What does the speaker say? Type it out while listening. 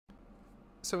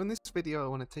So in this video I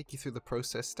want to take you through the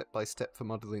process step by step for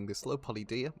modelling this low poly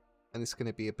deer, and it's going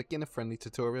to be a beginner friendly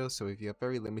tutorial, so if you have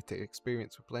very limited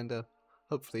experience with Blender,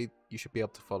 hopefully you should be able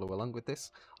to follow along with this.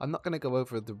 I'm not going to go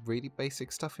over the really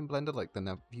basic stuff in Blender like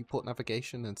the viewport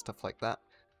navigation and stuff like that,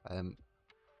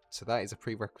 so that is a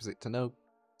prerequisite to know.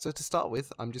 So to start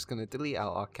with, I'm just going to delete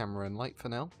out our camera and light for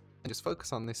now, and just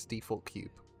focus on this default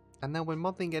cube. And now when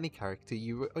modelling any character,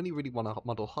 you only really want to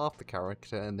model half the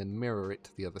character and then mirror it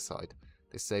to the other side.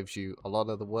 This saves you a lot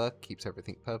of the work, keeps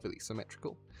everything perfectly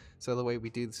symmetrical. So the way we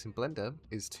do this in Blender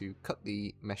is to cut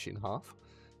the mesh in half,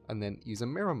 and then use a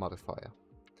mirror modifier.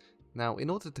 Now in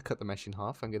order to cut the mesh in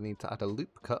half, I'm going to need to add a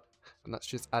loop cut, and that's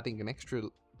just adding an extra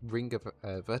ring of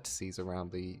vertices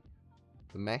around the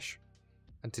mesh.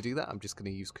 And to do that, I'm just going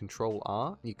to use Ctrl R,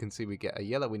 and you can see we get a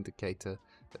yellow indicator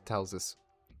that tells us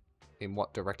in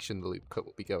what direction the loop cut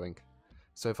will be going.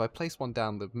 So if I place one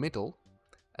down the middle,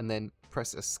 and then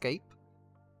press Escape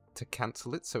to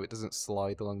cancel it so it doesn't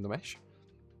slide along the mesh,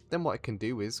 then what I can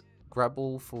do is grab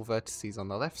all 4 vertices on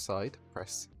the left side,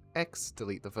 press X,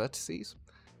 delete the vertices,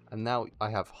 and now I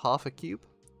have half a cube.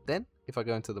 Then, if I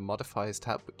go into the modifiers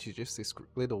tab, which is just this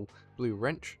little blue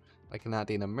wrench, I can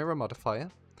add in a mirror modifier,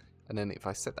 and then if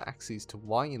I set the axes to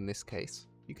Y in this case,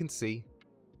 you can see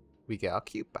we get our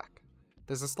cube back.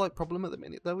 There's a slight problem at the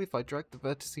minute though. If I drag the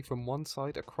vertice from one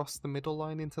side across the middle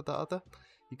line into the other,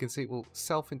 you can see it will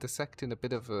self-intersect in a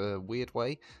bit of a weird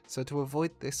way. So to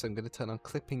avoid this, I'm going to turn on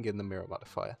clipping in the mirror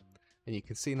modifier. And you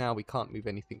can see now we can't move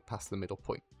anything past the middle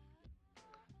point.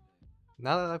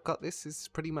 Now that I've got this is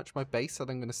pretty much my base that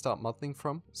I'm going to start modelling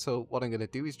from. So what I'm going to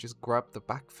do is just grab the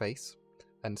back face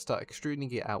and start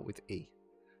extruding it out with E.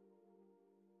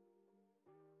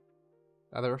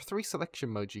 Now there are 3 selection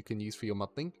modes you can use for your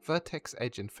modelling: vertex,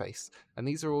 edge and face, and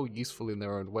these are all useful in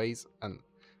their own ways and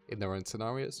in their own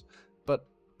scenarios, but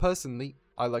personally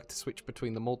I like to switch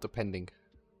between them all depending.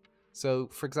 So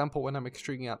for example, when I'm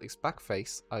extruding out this back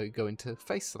face, I go into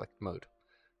face select mode,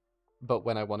 but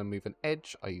when I want to move an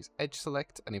edge, I use edge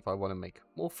select, and if I want to make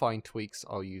more fine tweaks,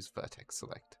 I'll use vertex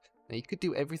select. Now you could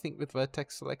do everything with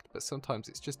vertex select, but sometimes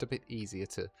it's just a bit easier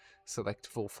to select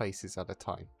full faces at a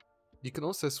time. You can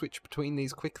also switch between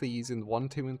these quickly using 1,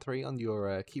 2 and 3 on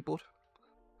your keyboard.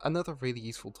 Another really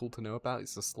useful tool to know about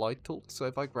is the slide tool. So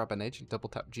if I grab an edge and double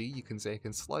tap G, you can see I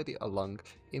can slide it along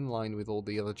in line with all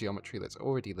the other geometry that's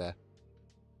already there.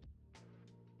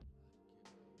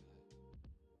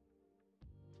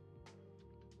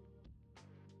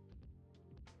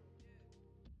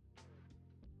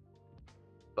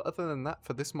 But other than that,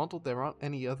 for this model there aren't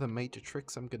any other major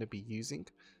tricks I'm going to be using.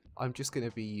 I'm just going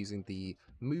to be using the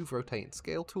Move, Rotate and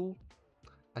Scale tool,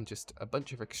 and just a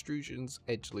bunch of extrusions,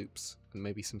 edge loops, and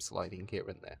maybe some sliding here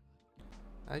and there.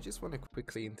 I just want to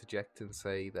quickly interject and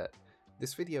say that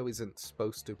this video isn't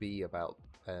supposed to be about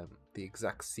the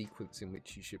exact sequence in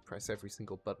which you should press every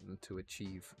single button to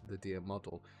achieve the deer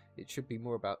model. It should be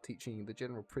more about teaching you the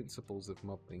general principles of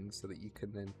modelling so that you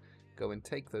can then go and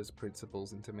take those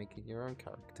principles into making your own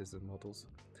characters and models,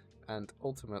 and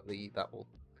ultimately that will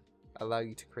allow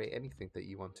you to create anything that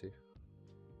you want to.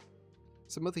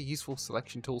 Some other useful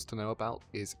selection tools to know about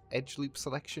is edge loop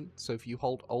selection. So if you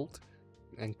hold Alt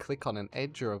and click on an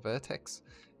edge or a vertex,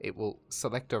 it will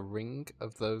select a ring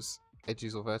of those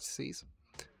edges or vertices.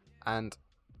 And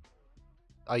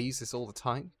I use this all the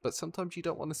time, but sometimes you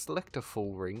don't want to select a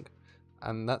full ring,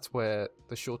 and that's where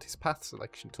the shortest path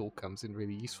selection tool comes in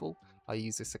really useful. I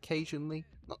use this occasionally,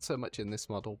 not so much in this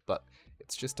model, but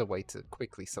it's just a way to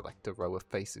quickly select a row of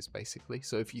faces basically.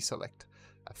 So if you select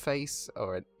a face,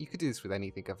 or you could do this with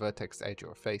anything, a vertex, edge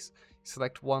or a face, you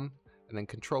select one and then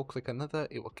control click another,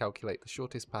 it will calculate the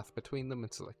shortest path between them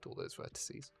and select all those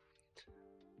vertices.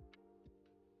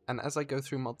 And as I go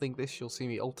through modelling this, you'll see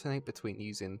me alternate between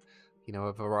using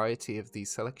a variety of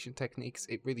these selection techniques.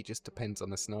 It really just depends on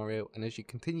the scenario, and as you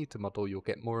continue to model you'll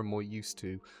get more and more used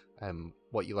to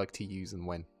what you like to use and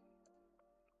when.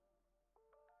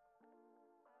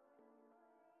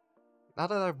 Now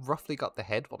that I've roughly got the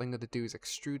head, what I'm going to do is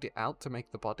extrude it out to make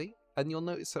the body, and you'll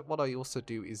notice that what I also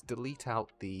do is delete out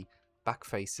the back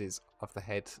faces of the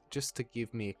head just to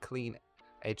give me a clean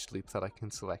edge loop that I can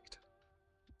select.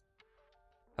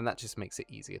 And that just makes it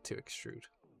easier to extrude.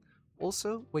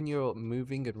 Also, when you're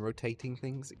moving and rotating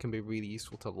things, it can be really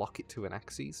useful to lock it to an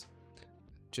axis,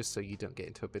 just so you don't get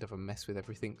into a bit of a mess with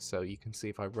everything. So you can see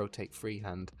if I rotate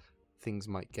freehand, things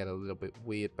might get a little bit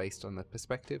weird based on the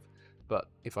perspective, but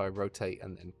if I rotate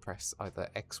and then press either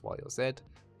X, Y or Z, I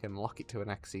can lock it to an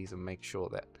axis and make sure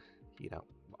that,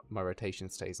 my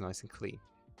rotation stays nice and clean.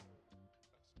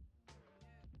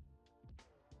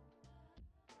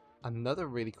 Another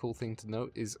really cool thing to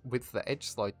note is with the edge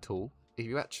slide tool, if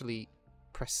you actually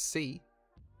press C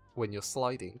when you're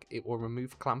sliding, it will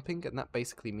remove clamping, and that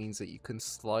basically means that you can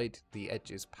slide the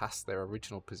edges past their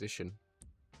original position.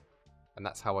 And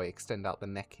that's how I extend out the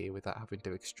neck here without having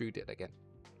to extrude it again.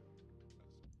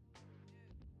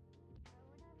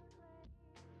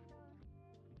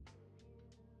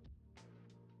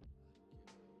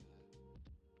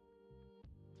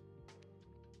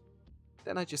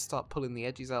 Then I just start pulling the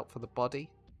edges out for the body.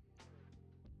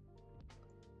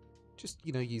 Just,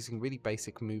 using really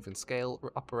basic move and scale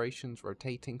operations,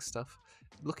 rotating stuff.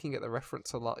 Looking at the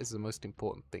reference a lot is the most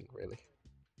important thing, really.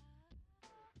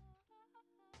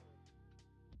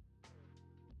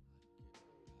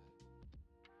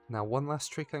 Now, one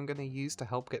last trick I'm going to use to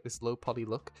help get this low poly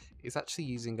look is actually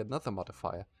using another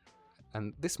modifier.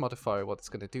 And this modifier, what it's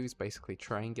going to do is basically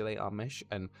triangulate our mesh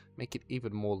and make it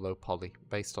even more low poly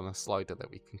based on a slider that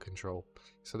we can control.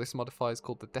 So this modifier is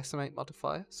called the decimate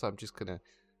modifier, so I'm just going to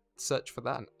search for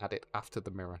that and add it after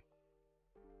the mirror.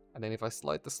 And then if I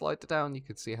slide the slider down, you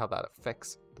can see how that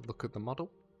affects the look of the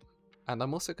model. And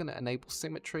I'm also going to enable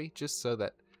symmetry just so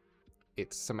that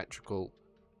it's symmetrical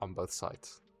on both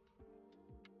sides.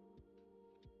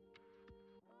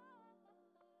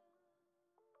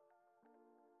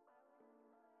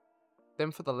 Then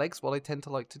for the legs, what I tend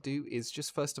to like to do is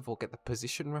just first of all get the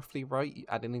position roughly right,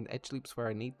 adding in edge loops where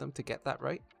I need them to get that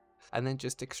right, and then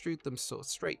just extrude them sort of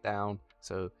straight down.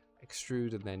 So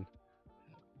extrude and then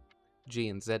G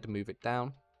and Z move it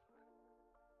down.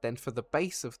 Then for the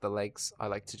base of the legs, I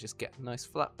like to just get a nice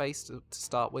flat base to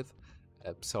start with.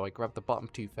 So I grab the bottom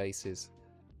two faces,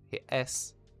 hit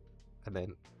S, and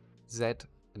then Z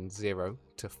and 0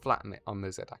 to flatten it on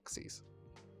the Z axes.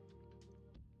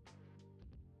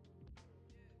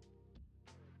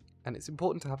 And it's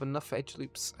important to have enough edge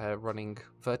loops running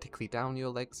vertically down your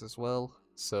legs as well,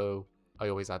 so I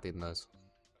always add in those.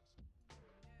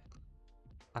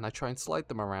 And I try and slide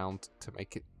them around to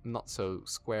make it not so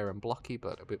square and blocky,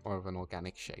 but a bit more of an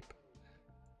organic shape.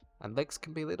 And legs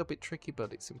can be a little bit tricky,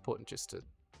 but it's important just to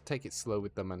take it slow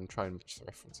with them and try and match the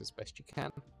reference as best you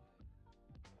can.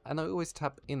 And I always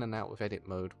tap in and out of edit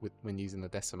mode when using the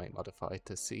decimate modifier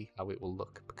to see how it will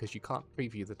look, because you can't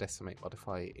preview the decimate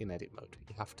modifier in edit mode,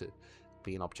 you have to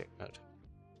be in object mode.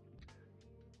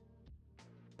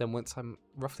 Then once I'm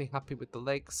roughly happy with the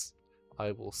legs,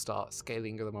 I will start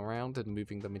scaling them around and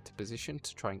moving them into position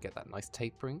to try and get that nice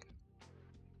tapering.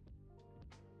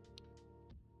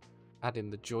 Add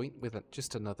in the joint with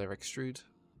just another extrude.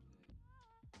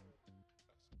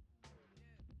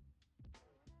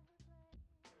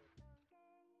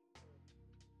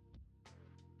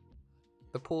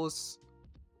 The paws,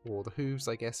 or the hooves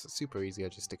I guess, are super easy. I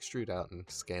just extrude out and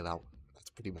scale out. That's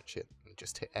pretty much it. And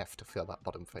just hit F to fill that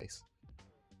bottom face.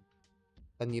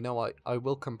 And I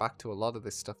will come back to a lot of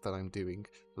this stuff that I'm doing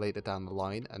later down the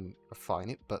line and refine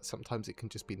it, but sometimes it can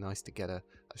just be nice to get a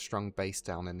strong base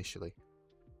down initially.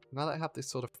 Now that I have this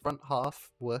sort of front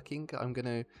half working, I'm going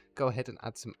to go ahead and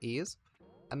add some ears.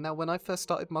 And now when I first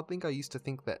started modeling, I used to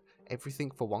think that everything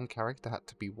for one character had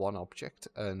to be one object,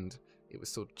 and it was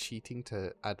sort of cheating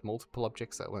to add multiple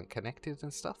objects that weren't connected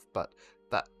and stuff, but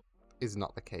that is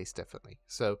not the case, definitely.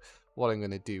 So what I'm going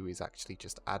to do is actually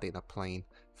just add in a plane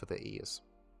for the ears.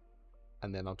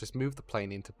 And then I'll just move the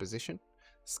plane into position,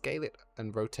 scale it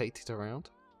and rotate it around,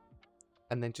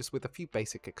 and then just with a few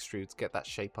basic extrudes get that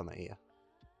shape on the ear.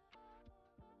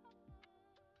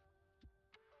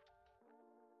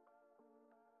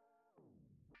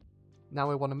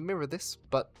 Now I want to mirror this,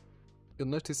 but you'll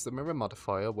notice the mirror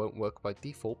modifier won't work by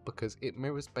default because it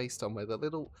mirrors based on where the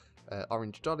little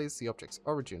orange dot is, the object's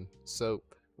origin. So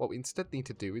what we instead need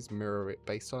to do is mirror it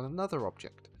based on another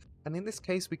object. And in this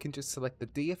case we can just select the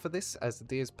deer for this, as the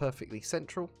deer is perfectly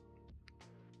central,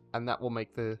 and that will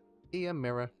make the ear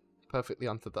mirror perfectly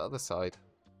onto the other side,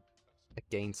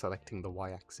 again selecting the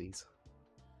y-axis.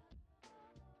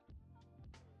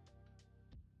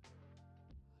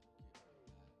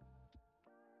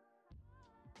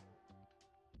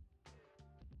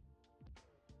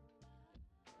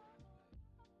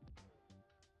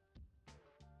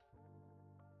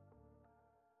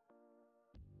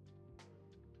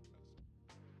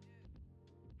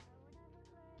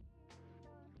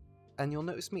 And you'll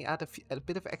notice me add a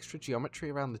bit of extra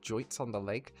geometry around the joints on the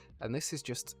leg, and this is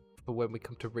just for when we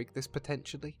come to rig this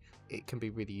potentially. It can be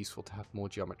really useful to have more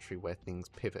geometry where things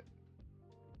pivot.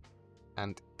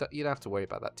 And you don't have to worry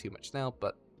about that too much now,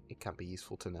 but it can be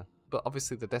useful to know. But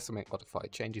obviously the decimate modifier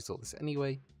changes all this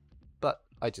anyway, but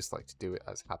I just like to do it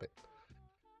as habit.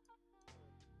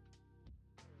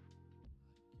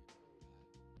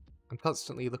 I'm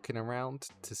constantly looking around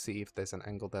to see if there's an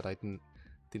angle that I didn't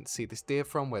didn't see this deer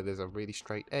from, where there's a really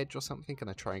straight edge or something, and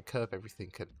I try and curve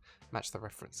everything and match the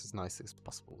reference as nicely as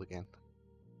possible again.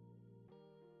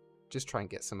 Just try and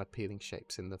get some appealing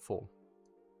shapes in the form.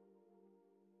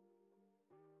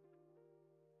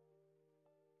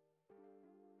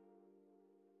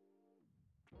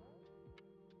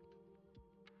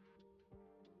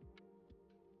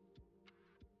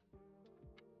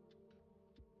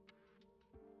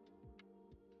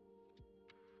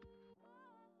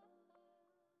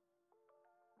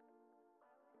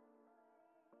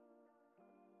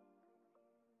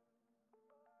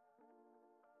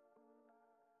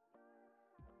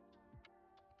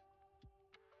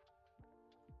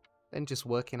 Then just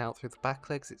working out through the back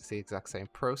legs, it's the exact same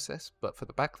process, but for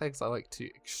the back legs I like to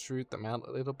extrude them out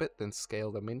a little bit, then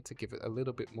scale them in to give it a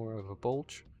little bit more of a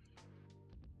bulge.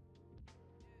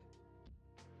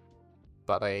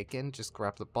 But I again just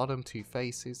grab the bottom two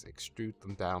faces, extrude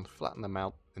them down, flatten them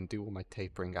out, and do all my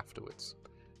tapering afterwards.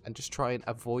 And just try and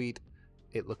avoid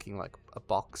it looking like a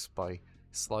box by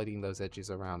sliding those edges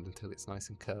around until it's nice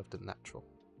and curved and natural.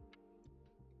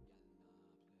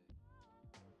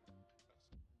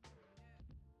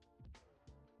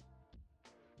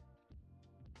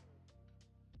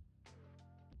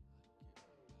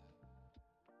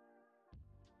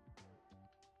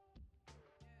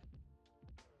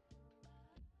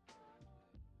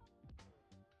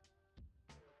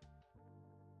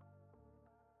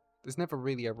 There's never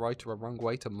really a right or a wrong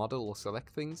way to model or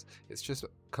select things, it just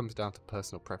comes down to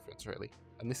personal preference really,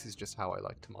 and this is just how I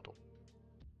like to model.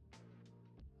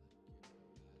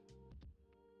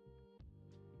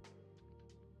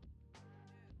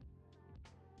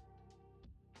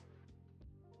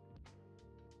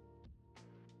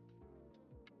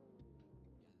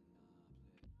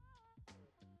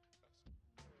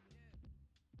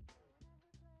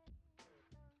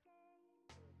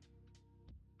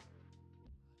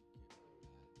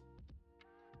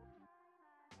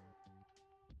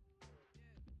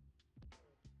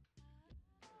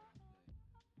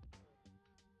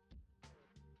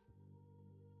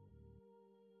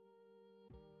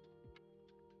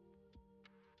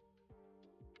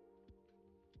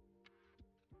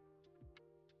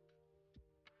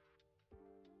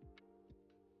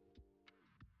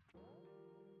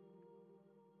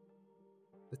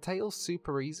 The tail's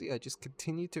super easy, I just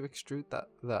continue to extrude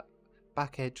that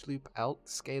back edge loop out,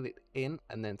 scale it in,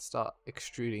 and then start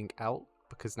extruding out,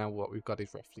 because now what we've got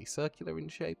is roughly circular in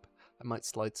shape. I might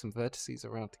slide some vertices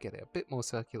around to get it a bit more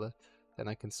circular, then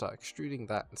I can start extruding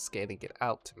that and scaling it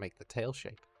out to make the tail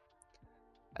shape.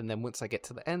 And then once I get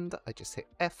to the end, I just hit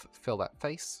F, fill that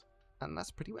face, and that's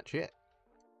pretty much it.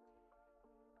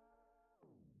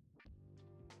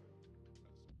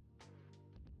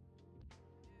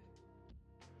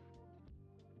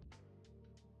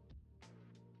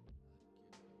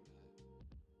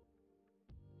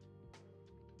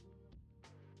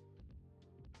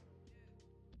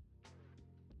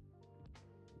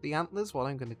 The antlers, what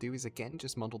I'm going to do is again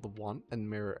just model the one and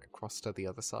mirror it across to the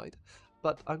other side,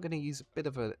 but I'm going to use a bit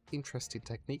of an interesting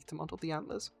technique to model the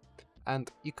antlers.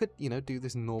 And you could, do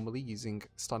this normally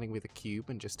starting with a cube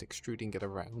and just extruding it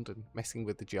around and messing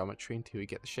with the geometry until you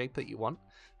get the shape that you want,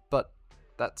 but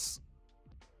that's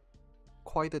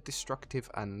quite a destructive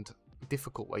and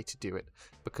difficult way to do it,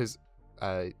 because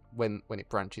when it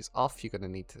branches off, you're going to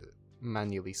need to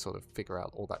manually sort of figure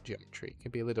out all that geometry. It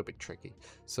can be a little bit tricky.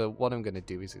 So what I'm going to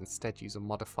do is instead use a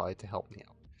modifier to help me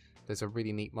out. There's a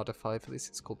really neat modifier for this,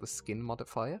 it's called the skin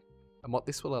modifier, and what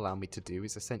this will allow me to do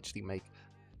is essentially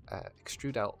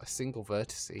extrude out a single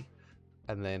vertice,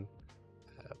 and then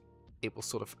it will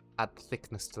sort of add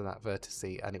thickness to that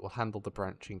vertice, and it will handle the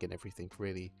branching and everything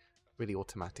really, really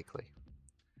automatically.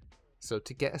 So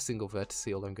to get a single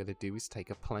vertice, all I'm going to do is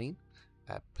take a plane,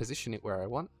 position it where I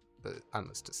want the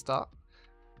antlers to start,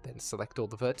 then select all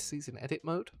the vertices in edit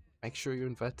mode, make sure you're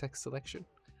in vertex selection.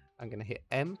 I'm going to hit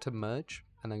M to merge,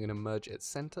 and I'm going to merge at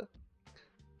center.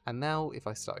 And now if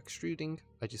I start extruding,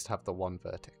 I just have the one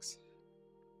vertex.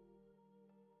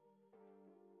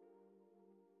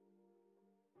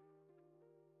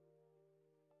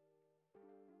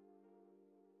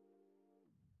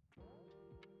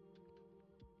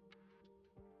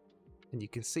 And you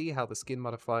can see how the skin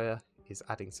modifier is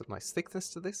adding some nice thickness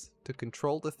to this. To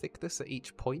control the thickness at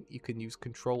each point, you can use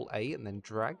Control A and then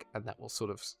drag, and that will sort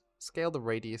of scale the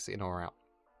radius in or out.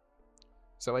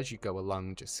 So as you go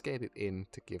along, just scale it in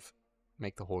to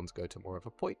make the horns go to more of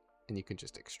a point, and you can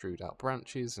just extrude out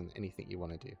branches and anything you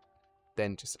want to do.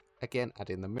 Then just again add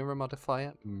in the mirror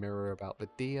modifier, mirror about the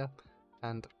deer,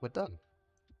 and we're done.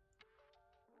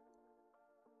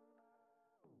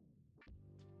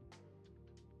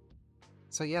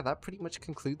 So yeah, that pretty much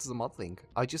concludes the modelling.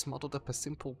 I just modelled up a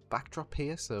simple backdrop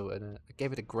here, so I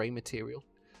gave it a grey material,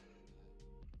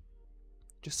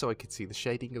 just so I could see the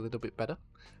shading a little bit better.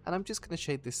 And I'm just going to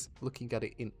shade this looking at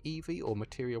it in Eevee or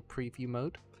Material Preview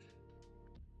mode.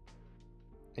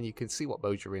 And you can see what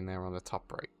mode you're in there on the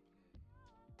top right.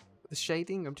 The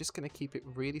shading, I'm just going to keep it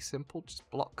really simple, just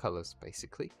block colours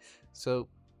basically. So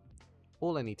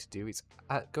all I need to do is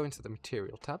go into the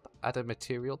Material tab, add a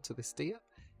material to this deer.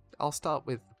 I'll start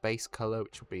with the base colour,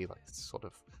 which will be like sort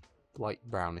of light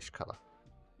brownish colour.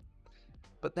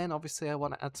 But then obviously I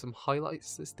want to add some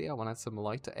highlights to this deer, I want to add some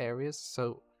lighter areas.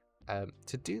 So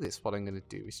to do this, what I'm going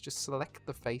to do is just select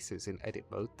the faces in edit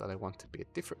mode that I want to be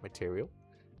a different material.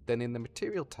 Then in the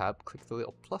Material tab, click the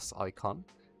little plus icon,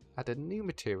 add a new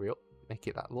material, make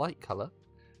it that light colour.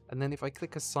 And then if I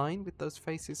click assign with those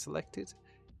faces selected,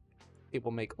 it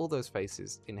will make all those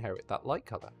faces inherit that light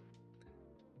colour.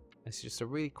 It's just a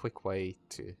really quick way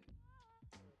to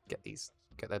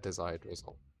get that desired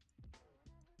result.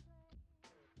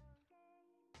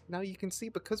 Now you can see,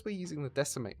 because we're using the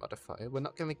decimate modifier, we're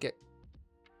not going to get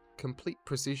complete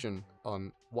precision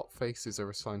on what faces are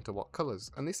assigned to what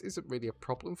colours, and this isn't really a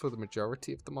problem for the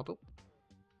majority of the model.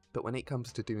 But when it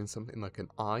comes to doing something like an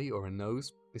eye or a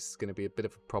nose, this is going to be a bit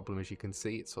of a problem. As you can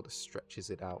see, it sort of stretches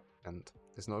it out, and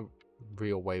there's no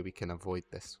real way we can avoid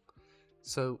this.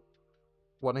 So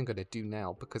what I'm going to do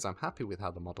now, because I'm happy with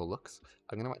how the model looks,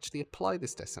 I'm going to actually apply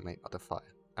this decimate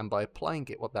modifier. And by applying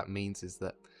it, what that means is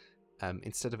that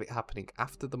instead of it happening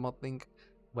after the modelling,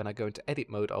 when I go into edit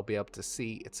mode, I'll be able to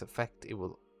see its effect. It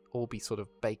will all be sort of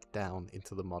baked down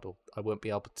into the model. I won't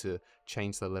be able to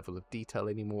change the level of detail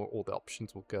anymore. All the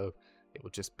options will go. It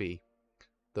will just be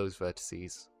those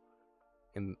vertices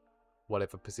in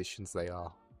whatever positions they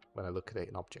are when I look at it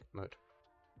in object mode.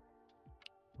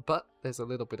 But there's a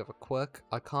little bit of a quirk.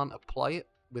 I can't apply it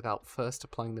without first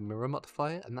applying the mirror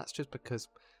modifier, and that's just because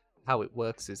how it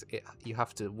works is you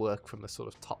have to work from the sort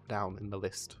of top down in the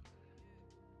list.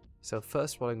 So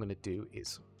first what I'm going to do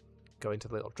is go into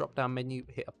the little drop down menu,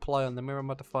 hit apply on the mirror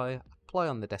modifier, apply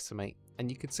on the decimate, and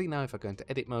you can see now if I go into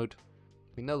edit mode,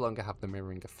 we no longer have the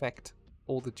mirroring effect.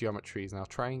 All the geometry is now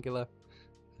triangular,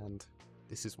 and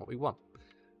this is what we want.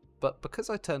 But because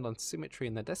I turned on symmetry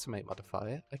in the decimate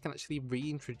modifier, I can actually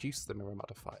reintroduce the mirror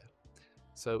modifier.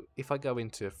 So if I go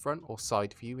into front or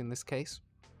side view in this case,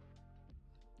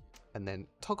 and then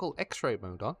toggle X-ray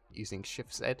mode on using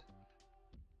Shift-Z,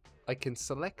 I can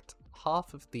select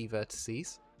half of the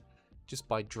vertices just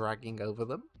by dragging over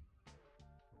them.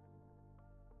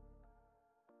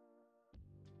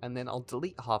 And then I'll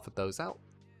delete half of those out,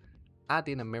 add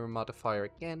in a mirror modifier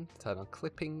again, turn on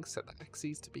clipping, set the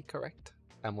axes to be correct,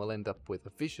 and we'll end up with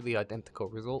a visually identical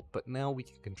result, but now we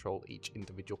can control each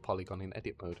individual polygon in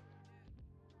edit mode.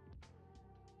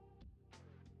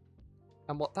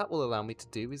 And what that will allow me to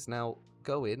do is now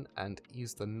go in and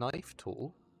use the knife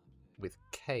tool with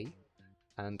K,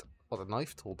 and what the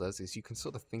knife tool does is you can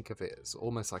sort of think of it as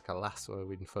almost like a lasso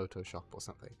in Photoshop or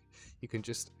something. You can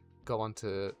just go on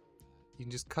to, you can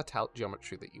just cut out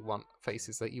geometry that you want,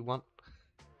 faces that you want.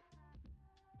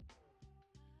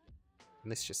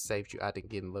 And this just saves you adding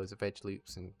in loads of edge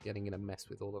loops and getting in a mess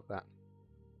with all of that.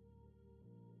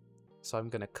 So I'm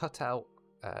going to cut out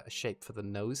a shape for the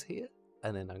nose here,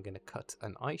 and then I'm going to cut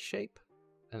an eye shape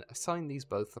and assign these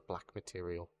both a black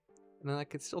material. And then I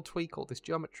can still tweak all this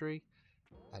geometry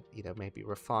and, you know, maybe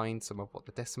refine some of what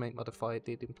the decimate modifier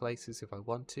did in places if I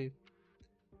want to.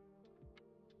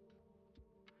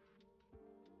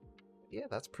 Yeah,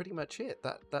 that's pretty much it.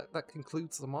 That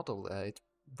concludes the model. It's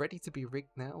ready to be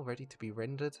rigged now, ready to be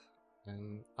rendered.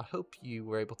 And I hope you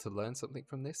were able to learn something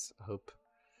from this. I hope,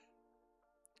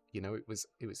 you know, it was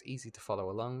easy to follow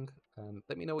along.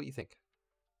 Let me know what you think.